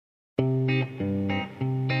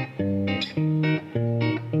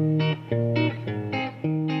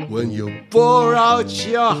when you pour out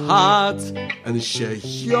your heart and share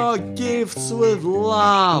your gifts with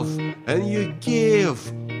love, and you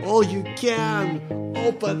give all you can,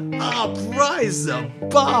 open up, rise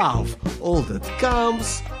above. All that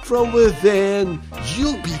comes from within,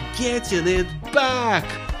 you'll be getting it back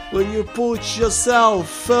when you put yourself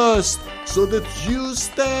first, so that you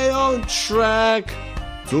stay on track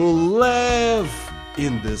to live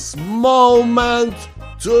in this moment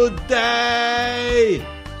today.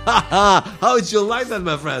 How would you like that,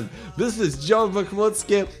 my friend? This is John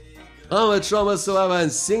Bakhmutsky. I'm a trauma survivor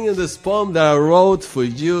and singing this poem that I wrote for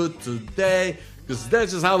you today, because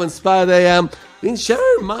that's just how inspired I am in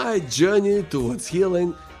sharing my journey towards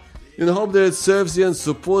healing, in hope that it serves you and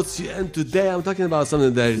supports you. And today I'm talking about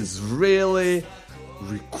something that is really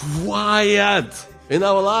required in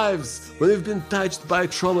our lives when we've been touched by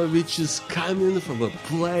trauma, which is coming from a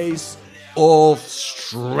place of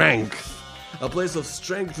strength. A place of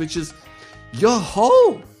strength, which is your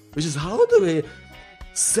home, which is how do we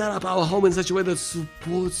set up our home in such a way that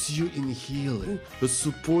supports you in healing, that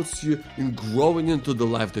supports you in growing into the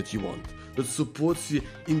life that you want, that supports you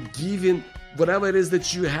in giving whatever it is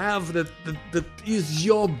that you have that is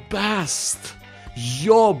your best,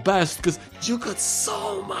 because you got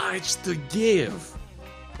so much to give.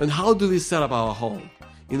 And how do we set up our home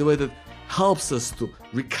in a way that helps us to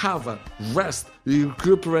recover, rest,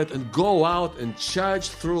 recuperate, and go out and charge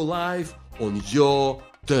through life on your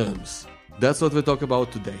terms? That's what we talk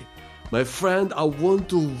about today. My friend, I want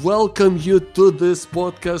to welcome you to this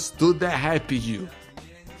podcast, to the Happy You.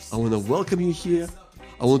 I want to welcome you here.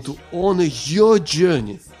 I want to honor your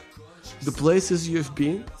journey, the places you've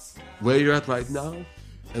been, where you're at right now,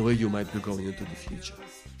 and where you might be going into the future.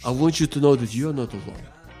 I want you to know that you're not alone.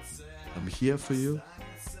 I'm here for you.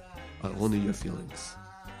 I honor your feelings.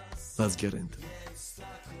 Let's get into it.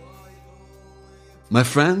 My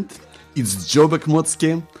friend, it's Joe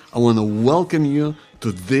Bakhmutsky. I want to welcome you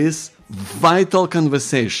to this vital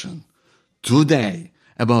conversation today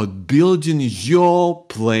about building your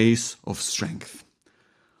place of strength.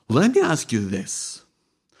 Let me ask you this.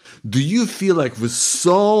 Do you feel like with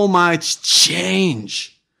so much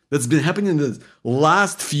change that's been happening in the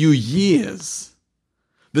last few years,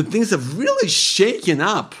 that things have really shaken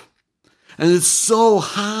up, and it's so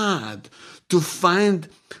hard to find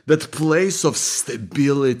that place of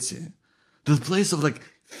stability, that place of like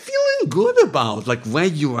feeling good about like where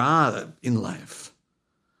you are in life,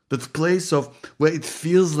 that place of where it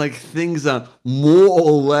feels like things are more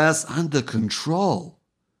or less under control?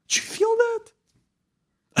 Do you feel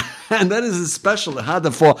that? And that is especially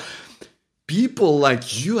harder for people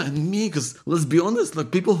like you and me, because let's be honest,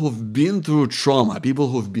 like people who've been through trauma, people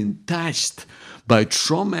who've been touched by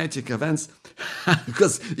traumatic events,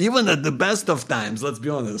 because even at the best of times, let's be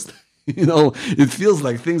honest, it feels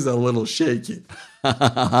like things are a little shaky,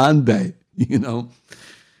 aren't they?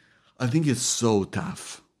 I think it's so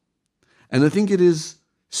tough. And I think it is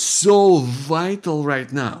so vital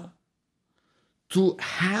right now to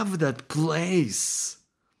have that place,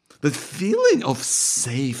 that feeling of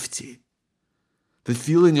safety, the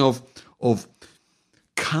feeling of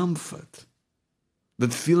comfort,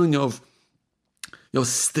 that feeling of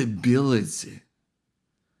stability,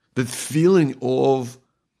 that feeling of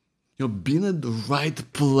being at the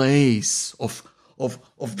right place, of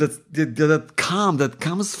that calm that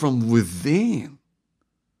comes from within.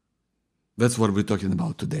 That's what we're talking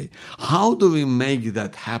about today. How do we make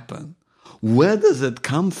that happen? Where does it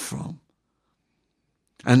come from?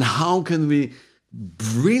 And how can we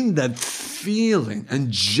bring that feeling and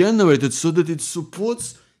generate it so that it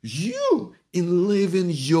supports you in living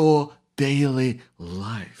your daily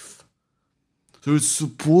life? So it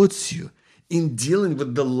supports you in dealing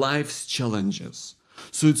with the life's challenges.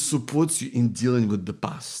 So it supports you in dealing with the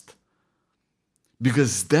past.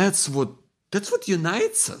 Because that's what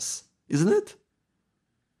unites us, isn't it?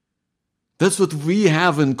 That's what we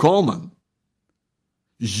have in common.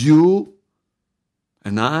 You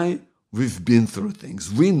and I, we've been through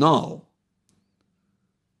things. We know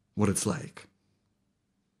what it's like.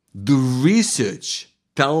 The research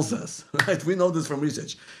tells us, right? We know this from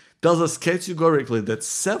research, tells us categorically that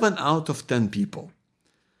 7 out of 10 people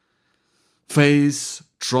face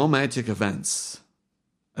traumatic events,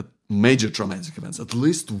 major traumatic events, at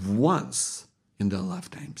least once in their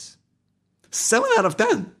lifetimes. 7 out of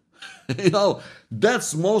 10.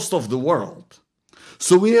 That's most of the world.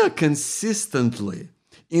 So we are consistently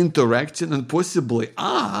interacting and possibly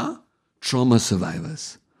are trauma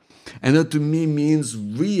survivors. And that to me means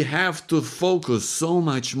we have to focus so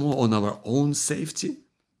much more on our own safety,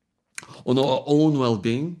 on our own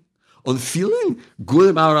well-being, on feeling good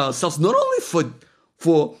about ourselves, not only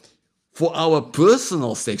for for our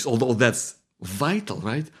personal sakes, although that's vital,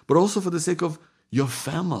 right? But also for the sake of your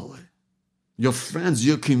family, your friends,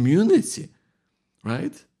 your community,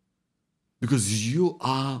 right? Because you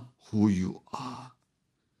are who you are.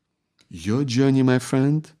 Your journey, my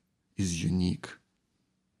friend, is unique.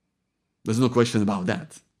 There's no question about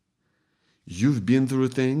that. You've been through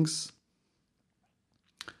things.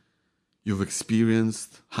 You've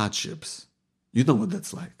experienced hardships. You know what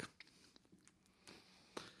that's like.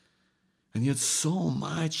 And yet so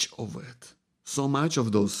much of it, so much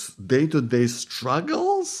of those day-to-day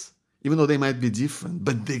struggles, even though they might be different,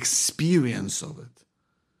 but the experience of it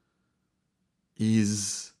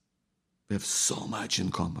is, they have so much in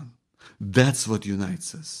common. That's what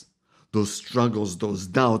unites us. Those struggles, those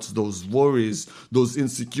doubts, those worries, those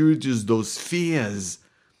insecurities, those fears,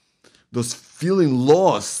 those feeling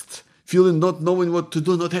lost, feeling not knowing what to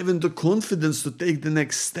do, not having the confidence to take the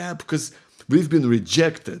next step because we've been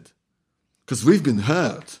rejected, because we've been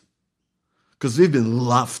hurt, because we've been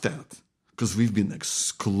laughed at, because we've been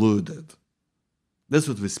excluded. That's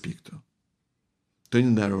what we speak to.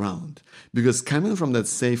 Turning that around. Because coming from that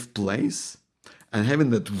safe place and having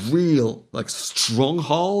that real,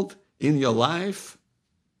 stronghold in your life,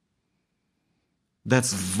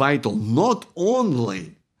 that's vital. Not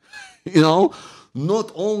only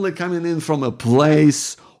coming in from a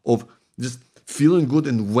place of just feeling good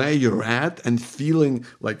in where you're at and feeling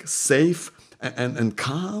safe and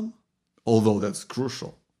calm, although that's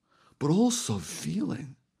crucial, but also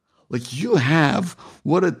feeling like you have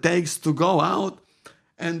what it takes to go out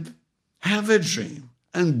and have a dream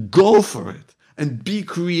and go for it and be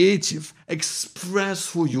creative,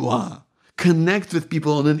 express who you are, connect with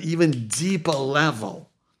people on an even deeper level.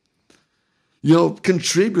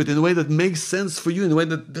 Contribute in a way that makes sense for you, in a way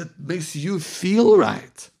that makes you feel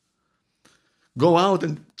right. Go out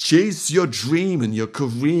and chase your dream in your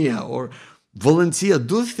career or volunteer.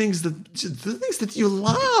 Do things that you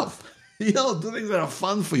love. Do things that are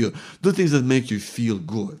fun for you. Do things that make you feel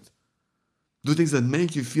good. Do things that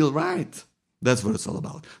make you feel right. That's what it's all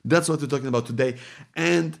about. That's what we're talking about today.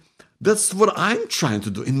 And that's what I'm trying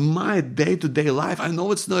to do in my day-to-day life. I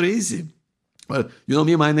know it's not easy. But you know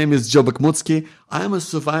me, my name is Joe Bakhmutsky. I'm a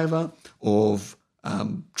survivor of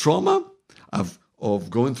trauma, of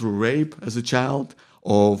going through rape as a child,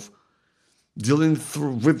 of dealing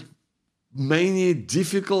with many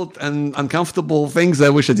difficult and uncomfortable things I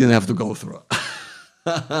wish I didn't have to go through.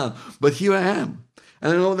 But here I am.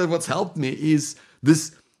 And I know that what's helped me is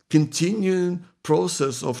this continuing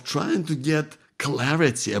process of trying to get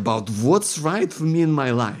clarity about what's right for me in my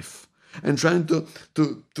life and trying to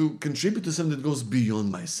contribute to something that goes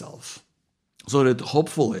beyond myself so that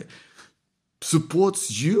hopefully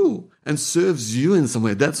supports you and serves you in some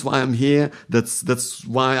way. That's why I'm here. That's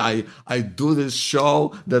why I do this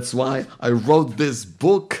show. That's why I wrote this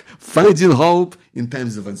book, Finding Hope in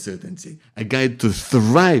Times of Uncertainty, a guide to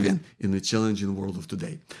thriving in the challenging world of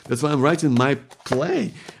today. That's why I'm writing my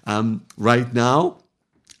play right now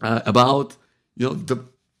about,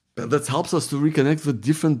 that helps us to reconnect with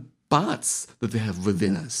different parts that we have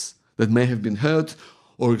within us that may have been hurt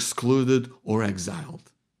or excluded or exiled.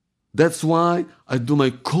 That's why I do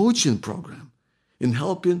my coaching program in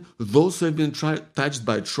helping those who have been touched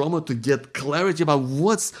by trauma to get clarity about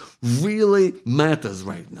what really matters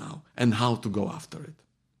right now and how to go after it.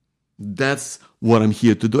 That's what I'm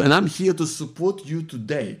here to do. And I'm here to support you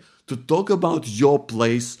today to talk about your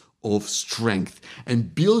place of strength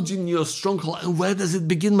and building your stronghold. And where does it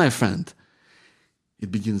begin, my friend? It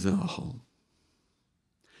begins in our home.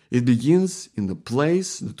 It begins in the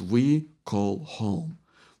place that we call home.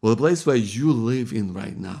 Well, the place where you live in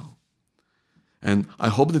right now. And I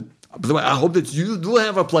hope that you do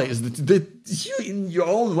have a place that you in your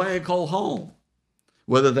own way call home.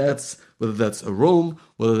 Whether that's a room,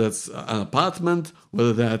 whether that's an apartment,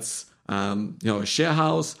 whether that's a share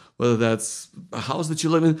house, whether that's a house that you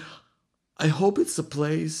live in. I hope it's a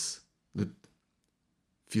place that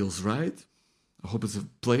feels right. I hope it's a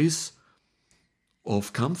place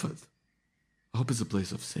of comfort. I hope it's a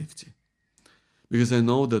place of safety. Because I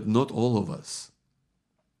know that not all of us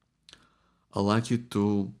are lucky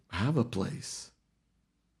to have a place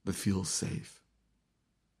that feels safe.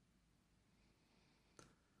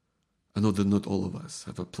 I know that not all of us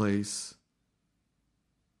have a place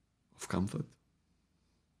of comfort.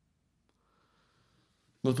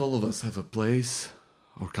 Not all of us have a place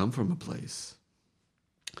or come from a place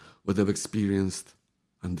where they've experienced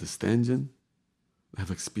understanding,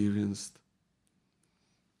 have experienced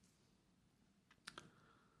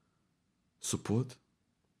support,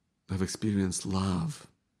 have experienced love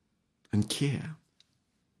and care.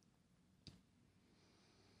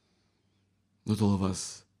 Not all of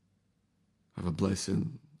us have a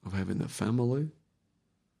blessing of having a family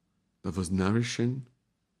that was nourishing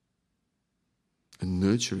and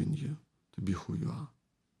nurturing you to be who you are.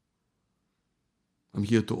 I'm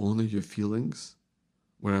here to honor your feelings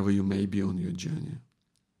wherever you may be on your journey.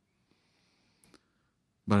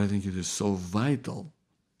 But I think it is so vital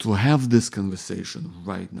to have this conversation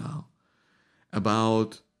right now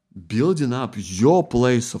about building up your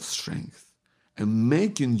place of strength and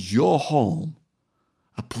making your home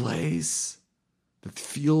a place that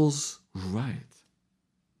feels right.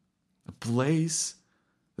 A place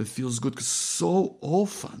that feels good. Because so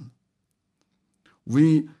often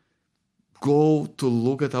we go to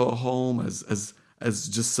look at our home as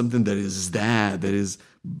just something that is there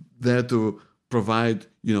to provide,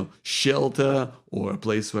 shelter, or a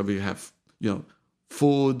place where we have,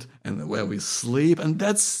 food and where we sleep. And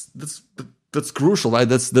that's crucial, right?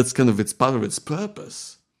 That's kind of, it's part of its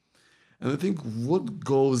purpose. And I think what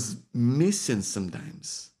goes missing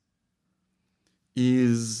sometimes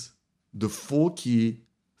is the 4 key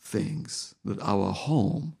things that our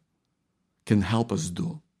home can help us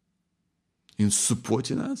do in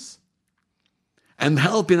supporting us and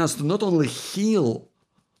helping us to not only heal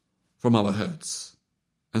from our hurts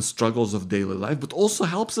and struggles of daily life, but also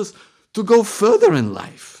helps us to go further in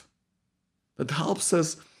life. That helps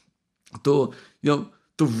us to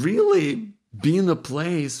really be in a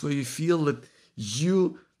place where you feel that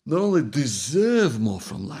you not only deserve more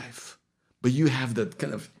from life, but you have that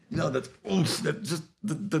kind of, that oomph, that just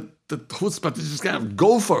the chutzpah to just kind of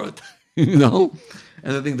go for it,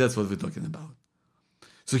 And I think that's what we're talking about.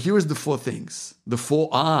 So here is the 4 things, the 4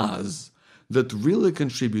 R's that really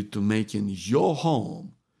contribute to making your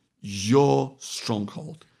home your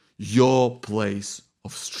stronghold, your place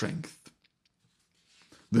of strength.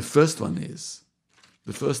 The first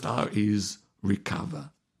R is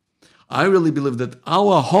recover. I really believe that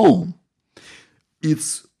our home,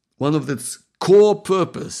 it's one of its core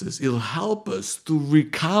purposes. It'll help us to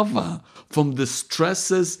recover from the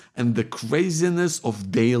stresses and the craziness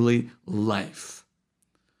of daily life.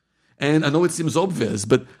 And I know it seems obvious,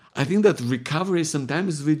 but I think that recovery,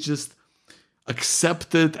 sometimes we just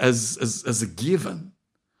accept it as a given.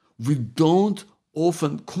 We don't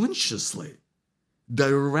often consciously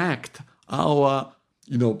direct our,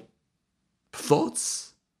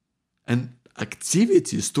 thoughts and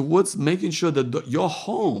activities towards making sure that your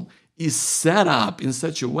home is set up in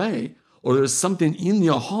such a way, or there's something in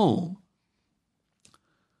your home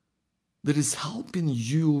that is helping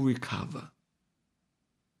you recover.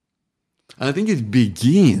 And I think it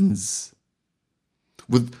begins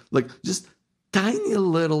with just tiny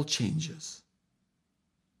little changes.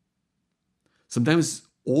 Sometimes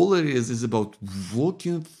all it is about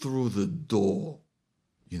walking through the door,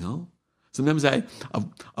 Sometimes I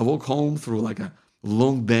walk home through a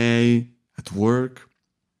long day at work,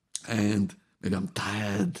 and maybe I'm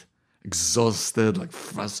tired, exhausted,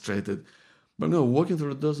 frustrated. But walking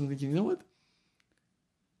through the doors, I'm thinking, you know what?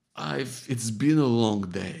 It's been a long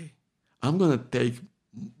day. I'm going to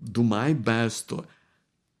do my best to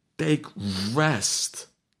take rest.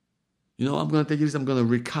 I'm going to take it easy. I'm going to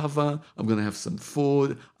recover. I'm going to have some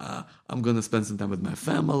food. I'm going to spend some time with my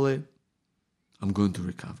family. I'm going to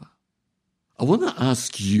recover. I want to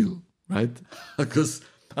ask you, right? Because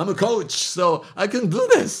I'm a coach, so I can do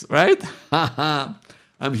this, right?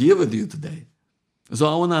 I'm here with you today. So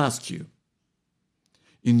I want to ask you,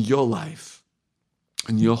 in your life,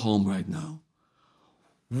 in your home right now,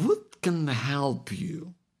 what can help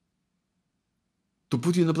you to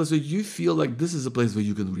put you in a place where you feel like this is a place where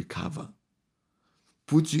you can recover?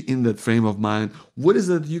 Put you in that frame of mind. What is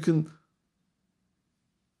it you can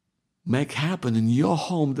make happen in your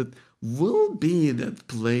home that will be that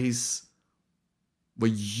place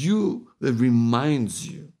that reminds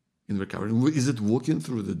you in recovery? Is it walking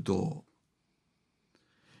through the door?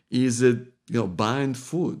 Is it, buying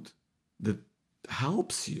food that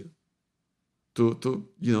helps you to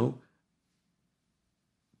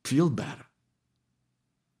feel better?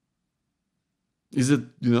 Is it,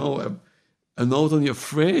 a note on your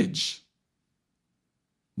fridge?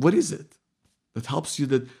 What is it that helps you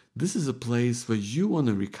that this is a place where you want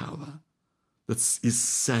to recover, that is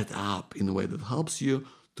set up in a way that helps you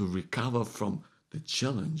to recover from the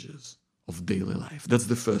challenges of daily life? That's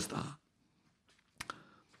the first R.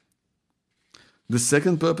 The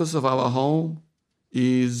second purpose of our home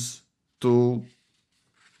is to,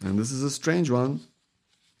 and this is a strange one,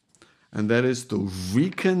 and that is to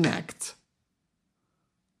reconnect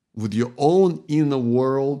with your own inner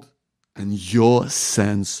world and your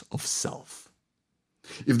sense of self.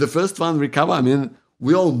 If the first one, recover,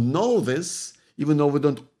 we all know this, even though we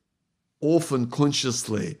don't often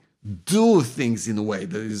consciously do things in a way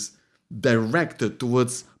that is directed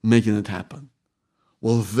towards making it happen.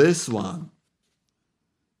 Well, this one,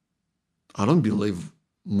 I don't believe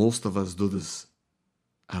most of us do this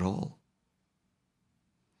at all.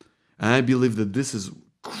 And I believe that this is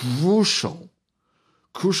crucial,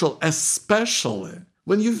 especially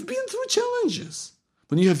when you've been through challenges,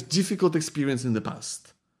 when you have difficult experience in the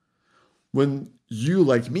past, when you,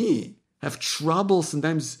 like me, have trouble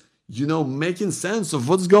sometimes, making sense of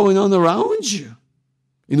what's going on around you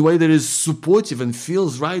in a way that is supportive and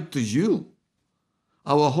feels right to you.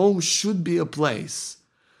 Our home should be a place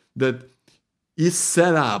that is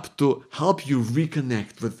set up to help you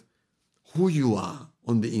reconnect with who you are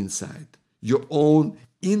on the inside, your own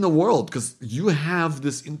inner world, because you have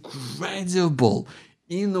this incredible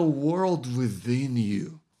inner world within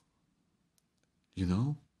you.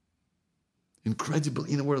 Incredible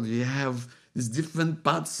inner world. You have these different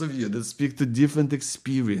parts of you that speak to different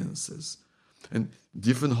experiences and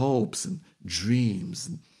different hopes and dreams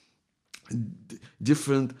and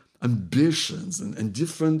different ambitions and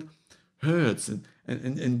different hurts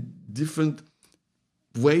and different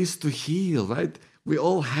ways to heal, right? We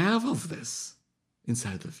all have of this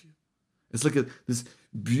inside of you. It's like this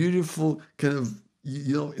beautiful kind of,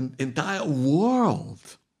 entire world.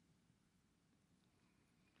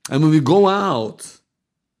 And when we go out,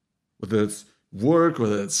 whether it's work,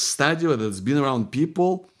 whether it's study, whether it's being around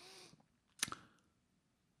people,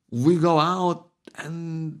 we go out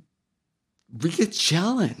and we get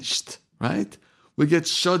challenged, right? We get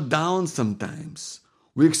shut down sometimes.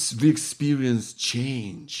 We experience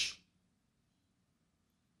change.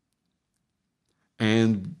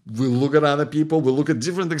 And we look at other people, we look at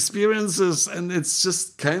different experiences, and it's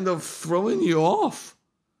just kind of throwing you off.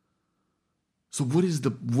 So what is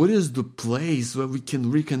the place where we can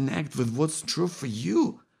reconnect with what's true for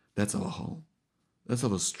you? That's our home. That's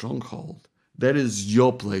our stronghold. That is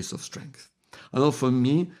your place of strength. I know for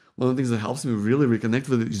me, one of the things that helps me really reconnect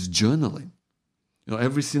with it is journaling.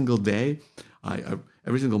 Every single day,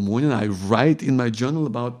 every single morning, I write in my journal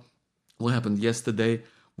about what happened yesterday,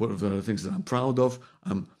 what are the things that I'm proud of.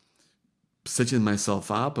 I'm setting myself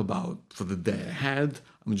up for the day ahead.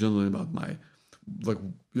 I'm journaling about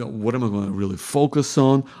what am I going to really focus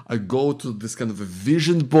on? I go to this kind of a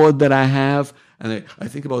vision board that I have, and I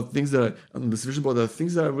think about things that on this vision board are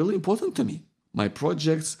things that are really important to me. My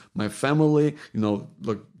projects, my family,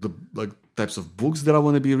 like types of books that I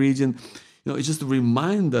want to be reading. It's just a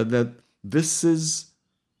reminder that this is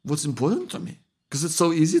what's important to me. Because it's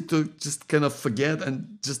so easy to just kind of forget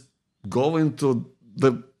and just go into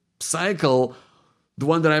the cycle, the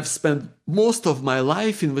one that I've spent most of my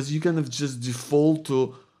life in, was you kind of just default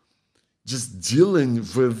to just dealing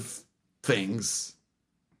with things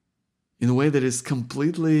in a way that is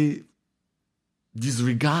completely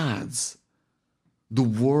disregards the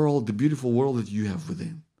world, the beautiful world that you have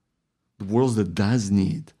within. The world that does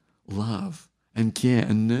need love and care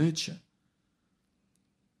and nurture.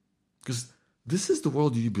 Because this is the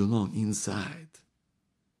world you belong inside.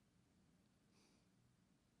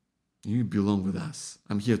 You belong with us.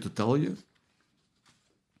 I'm here to tell you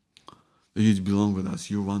that you belong with us.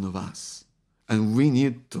 You're one of us. And we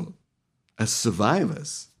need to, as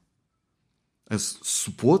survivors, as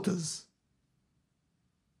supporters,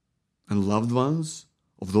 and loved ones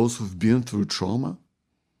of those who've been through trauma,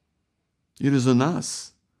 it is on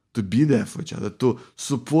us to be there for each other, to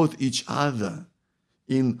support each other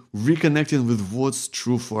in reconnecting with what's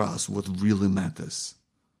true for us, what really matters.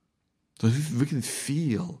 So if we can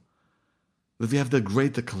feel that we have that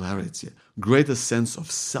greater clarity, greater sense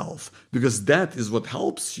of self, because that is what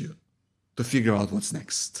helps you to figure out what's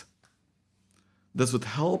next. That's what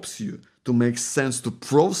helps you to make sense, to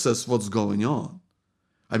process what's going on.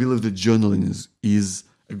 I believe that journaling is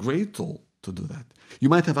a great tool to do that. You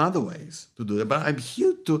might have other ways to do that, but I'm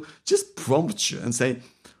here to just prompt you and say,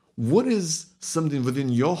 what is something within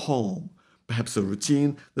your home, perhaps a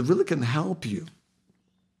routine, that really can help you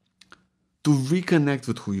to reconnect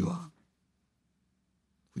with who you are,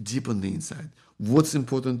 deep on the inside? What's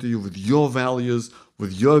important to you with your values,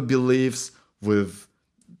 with your beliefs, with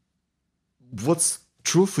what's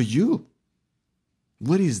true for you?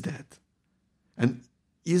 What is that? And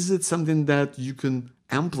is it something that you can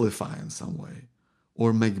amplify in some way,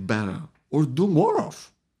 or make better, or do more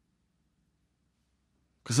of?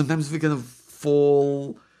 Because sometimes we kind of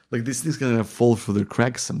fall, like these things kind of fall through the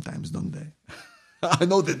cracks sometimes, don't they? I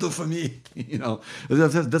know they do for me,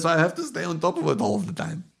 That's why I have to stay on top of it all the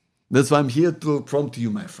time. That's why I'm here to prompt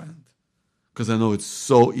you, my friend. Because I know it's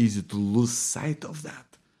so easy to lose sight of that.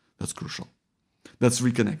 That's crucial. Let's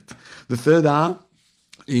reconnect. The third R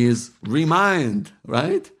is remind,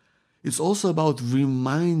 right? It's also about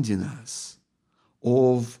reminding us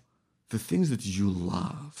of the things that you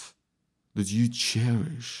love, that you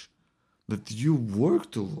cherish, that you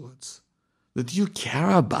work towards, that you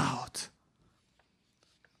care about.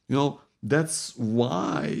 That's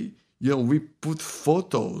why, we put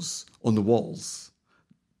photos on the walls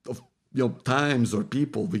of, times or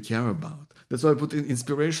people we care about. That's why I put in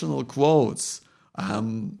inspirational quotes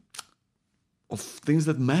of things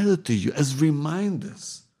that matter to you as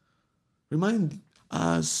reminders. Remind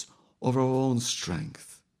us of our own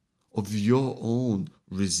strength, of your own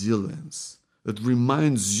resilience, that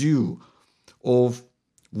reminds you of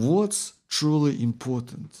what's truly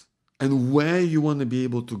important and where you want to be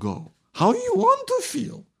able to go, how you want to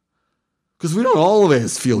feel. Because we don't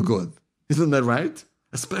always feel good, isn't that right?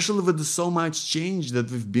 Especially with so much change that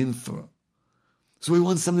we've been through. So we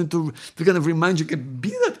want something to kind of remind you, can be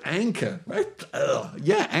that anchor, right?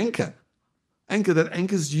 Anchor. Anchor that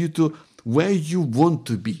anchors you to where you want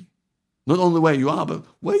to be. Not only where you are, but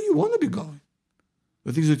where you want to be going.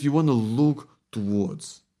 The things that you want to look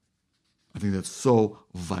towards. I think that's so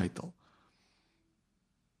vital.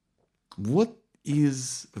 What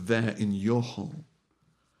is there in your home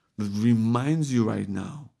that reminds you right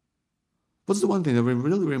now? What's the one thing that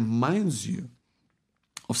really reminds you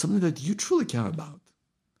of something that you truly care about?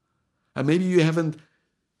 And maybe you haven't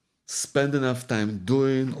spent enough time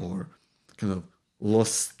doing or kind of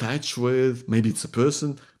lost touch with. Maybe it's a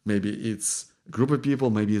person, maybe it's a group of people,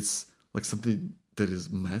 maybe it's like something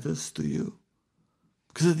that matters to you.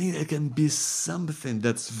 Because I think it can be something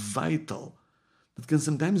that's vital, that can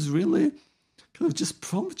sometimes really kind of just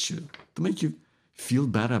prompt you to make you feel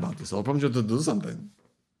better about yourself, prompt you to do something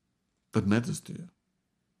that matters to you.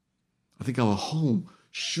 I think our home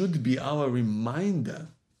should be our reminder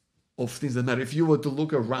of things that matter. If you were to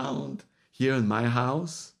look around here in my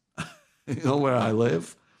house, where I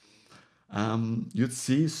live, you'd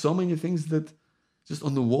see so many things that just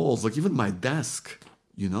on the walls, like even my desk,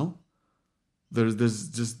 there's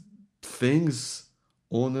just things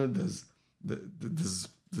on it. There's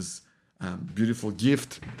this beautiful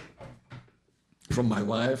gift from my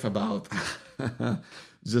wife about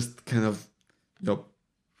just kind of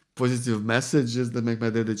positive messages that make my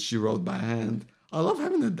day that she wrote by hand. I love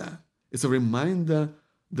having it there. It's a reminder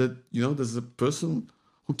that there's a person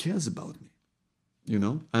who cares about me.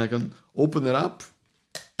 And I can open it up.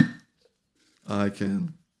 I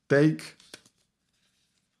can take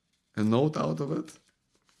a note out of it.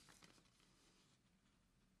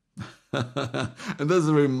 And there's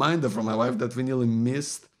a reminder from my wife that we nearly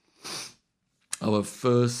missed our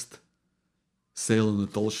first sail on a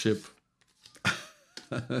tall ship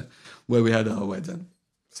where we had our wedding.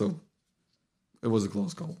 So it was a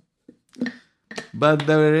close call. But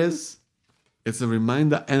there it is. It's a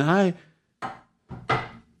reminder. And I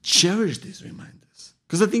cherish these reminders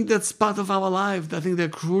because I think that's part of our life. I think they're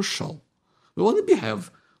crucial. We want to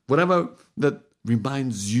have whatever that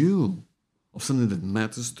reminds you of something that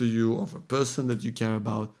matters to you, of a person that you care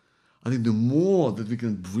about. I think the more that we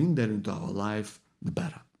can bring that into our life, the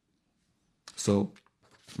better. So,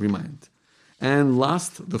 remind. And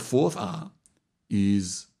last, the fourth R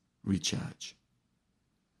is recharge.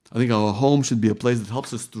 I think our home should be a place that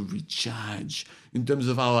helps us to recharge in terms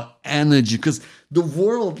of our energy, because the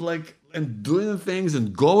world, and doing things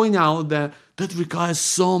and going out there, that requires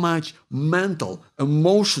so much mental,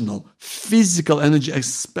 emotional, physical energy,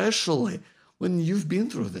 especially when you've been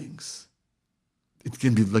through things. It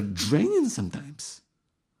can be draining sometimes.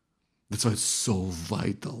 That's why it's so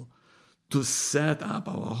vital to set up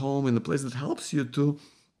our home in a place that helps you to,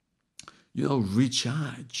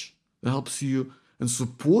 recharge. That helps you and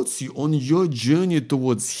supports you on your journey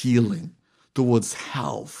towards healing, towards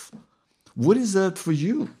health. What is that for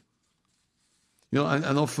you?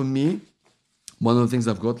 I know for me, one of the things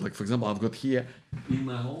I've got, for example, I've got here in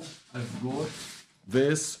my home, I've got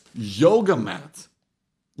this yoga mat.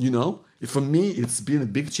 For me, it's been a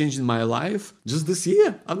big change in my life just this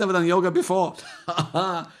year. I've never done yoga before.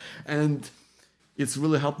 And it's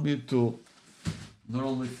really helped me to not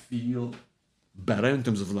only feel better in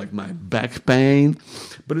terms of my back pain,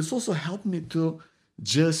 but it's also helped me to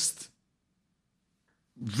just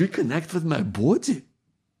reconnect with my body.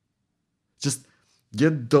 Just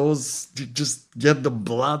get the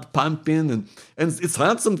blood pumping, and it's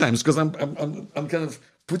hard sometimes because I'm kind of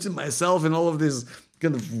putting myself in all of these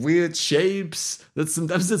kind of weird shapes that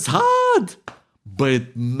sometimes it's hard, but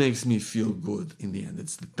it makes me feel good in the end.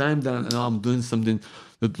 It's the time that now I'm doing something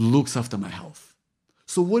that looks after my health.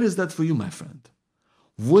 So what is that for you, my friend?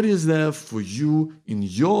 What is there for you in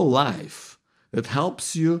your life that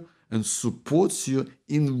helps you and supports you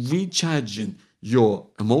in recharging your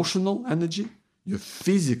emotional energy, your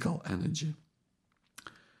physical energy,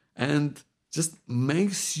 and just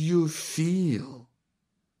makes you feel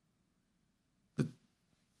that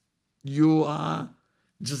you are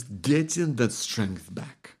just getting that strength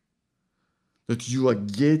back, that you are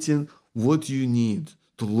getting what you need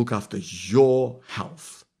to look after your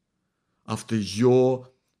health, after your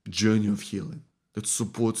journey of healing, that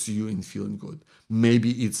supports you in feeling good.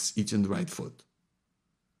 Maybe it's eating the right food.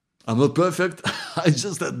 I'm not perfect. I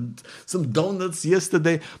just had some donuts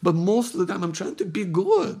yesterday, but most of the time I'm trying to be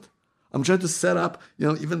good. I'm trying to set up,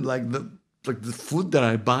 even like the food that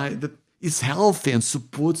I buy that is healthy and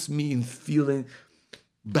supports me in feeling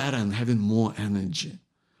better and having more energy.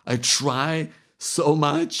 I try so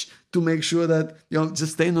much to make sure that,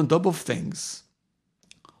 just staying on top of things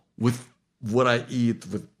with what I eat,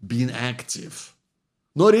 with being active.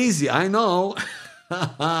 Not easy, I know.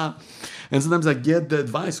 And sometimes I get the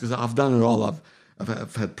advice because I've done it all.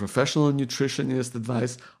 I've had professional nutritionist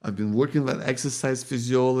advice. I've been working with exercise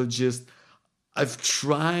physiologist. I've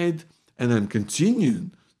tried and I'm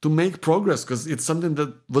continuing to make progress because it's something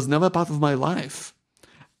that was never part of my life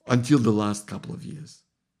until the last couple of years.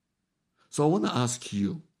 So I want to ask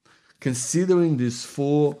you, considering these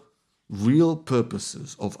 4 real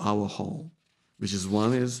purposes of our home, which is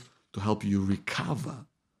one is to help you recover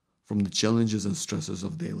from the challenges and stresses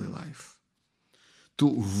of daily life, to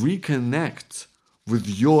reconnect with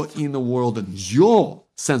your inner world and your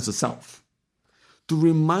sense of self, to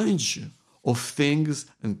remind you of things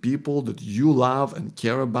and people that you love and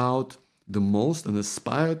care about the most and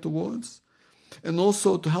aspire towards, and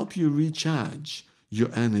also to help you recharge your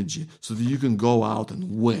energy so that you can go out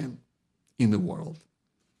and win in the world.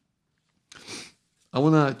 I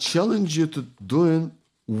want to challenge you to doing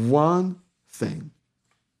one thing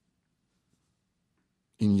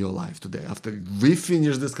in your life today. After we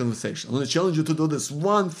finish this conversation, I want to challenge you to do this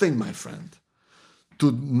one thing, my friend,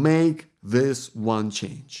 to make this one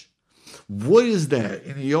change. What is there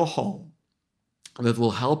in your home that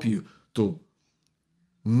will help you to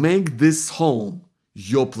make this home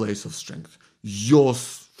your place of strength, your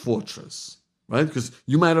fortress, right? Because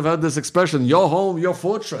you might have heard this expression, your home, your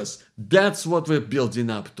fortress. That's what we're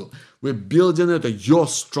building up to. We're building it at your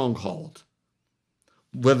stronghold.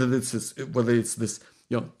 Whether it's this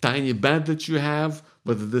tiny bed that you have,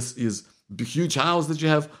 whether this is the huge house that you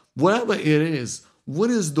have, whatever it is, what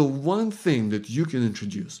is the one thing that you can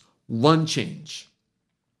introduce? One change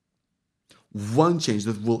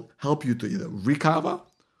that will help you to either recover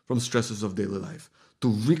from stresses of daily life, to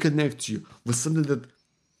reconnect you with something that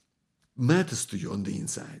matters to you on the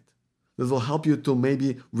inside, that will help you to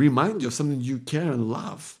maybe remind you of something you care and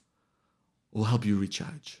love, will help you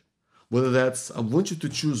recharge. Whether that's, I want you to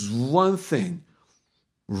choose one thing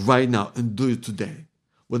right now and do it today.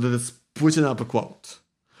 Whether it's putting up a quote,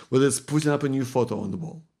 whether it's putting up a new photo on the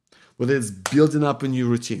wall, whether it's building up a new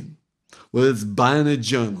routine, whether it's buying a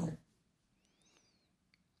journal,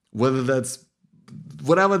 whether that's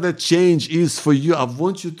whatever the change is for you, I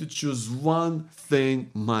want you to choose one thing,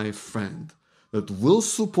 my friend, that will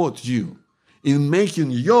support you in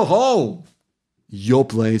making your home your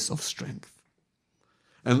place of strength.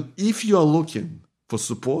 And if you are looking for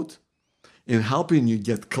support in helping you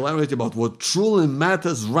get clarity about what truly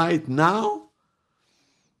matters right now,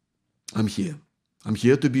 I'm here. I'm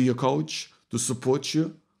here to be your coach, to support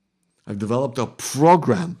you. I've developed a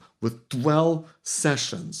program with 12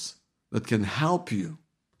 sessions that can help you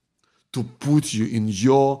to put you in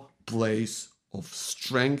your place of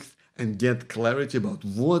strength and get clarity about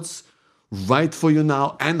what's right for you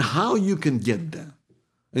now and how you can get there.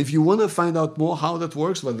 And if you want to find out more how that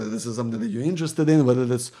works, whether this is something that you're interested in, whether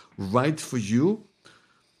that's right for you,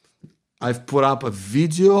 I've put up a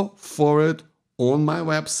video for it on my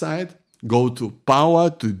website. Go to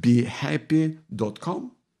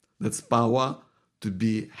powertobehappy.com. That's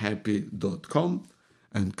powertobehappy.com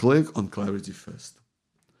and click on Clarity First.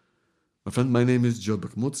 My friend, my name is Joe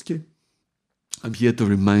Bakhmutsky. I'm here to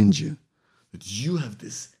remind you that you have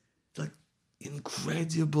this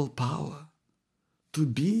incredible power to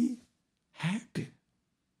be happy,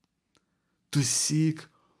 to seek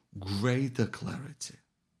greater clarity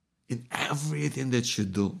in everything that you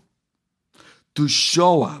do, to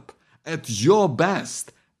show up at your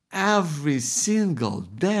best every single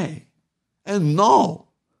day and know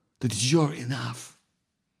that you're enough,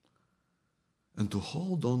 and to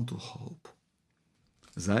hold on to hope.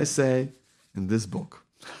 As I say in this book,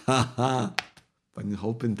 finding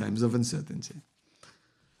hope in times of uncertainty.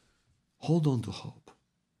 Hold on to hope.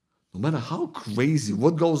 No matter how crazy,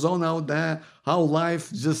 what goes on out there, how life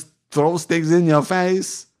just throws things in your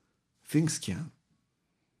face, things can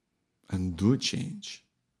and do change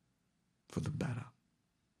for the better.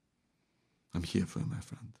 I'm here for you, my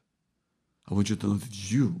friend. I want you to know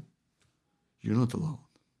that you're not alone.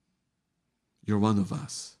 You're one of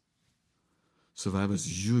us.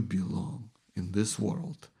 Survivors, you belong in this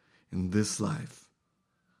world, in this life.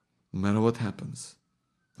 No matter what happens,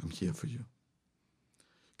 I'm here for you.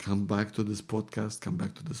 Come back to this podcast, come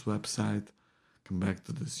back to this website, come back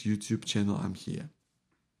to this YouTube channel. I'm here.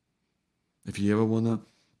 If you ever want to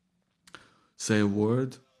say a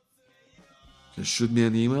word, just shoot me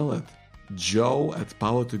an email at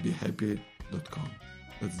joe@powertobehappy.com.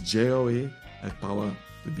 That's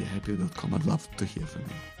joe@powertobehappy.com. I'd love to hear from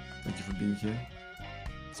you. Thank you for being here.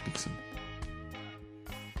 Speak soon.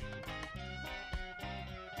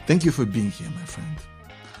 Thank you for being here, my friend.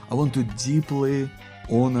 I want to deeply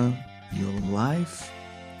honor your life,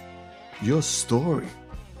 your story,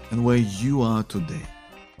 and where you are today.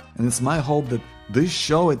 And it's my hope that this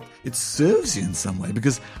show, it serves you in some way,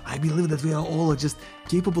 because I believe that we are all just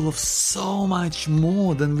capable of so much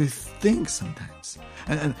more than we think sometimes.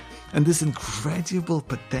 And this incredible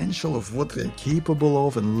potential of what we are capable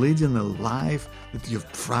of and leading a life that you're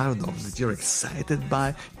proud of, that you're excited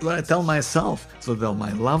by, what I tell myself, so tell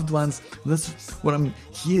my loved ones. That's what I'm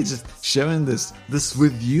here, just sharing this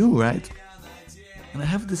with you, right? And I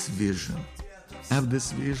have this vision. I have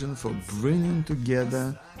this vision for bringing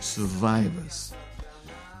together survivors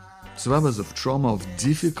of trauma, of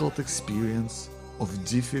difficult experience, of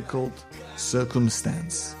difficult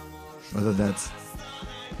circumstance, whether that's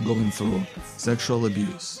going through sexual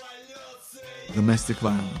abuse, domestic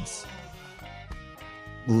violence,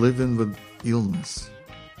 living with illness,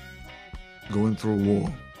 going through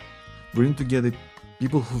war. Bring together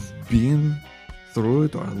people who've been through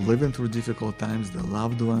it or are living through difficult times, their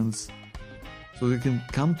loved ones, so we can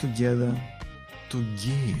come together to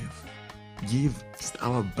give just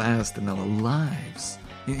our best in our lives,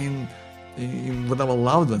 in with our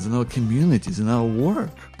loved ones, in our communities, in our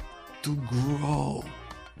work, to grow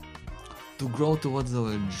towards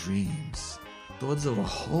our dreams, towards our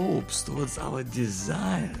hopes, towards our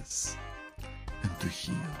desires, and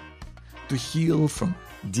to heal from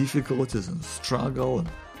difficulties and struggle, and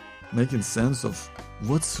making sense of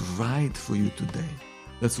what's right for you today.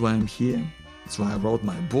 That's why I'm here. That's why I wrote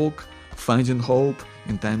my book, Finding Hope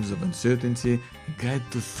in Times of Uncertainty, a guide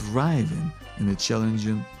to thriving in the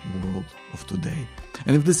challenging world of today.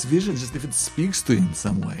 And if this vision, just if it speaks to you in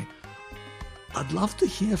some way, I'd love to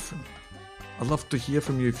hear from you. I'd love to hear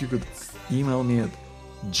from you. If you could email me at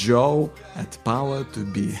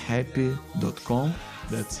joe@powertobehappy.com.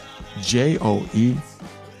 That's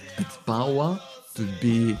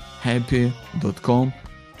joe@powertobehappy.com.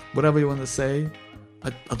 Whatever you want to say,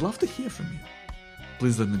 I'd love to hear from you.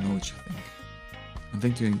 Please let me know what you think. And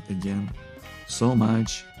thank you again so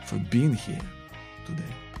much for being here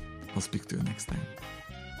today. I'll speak to you next time.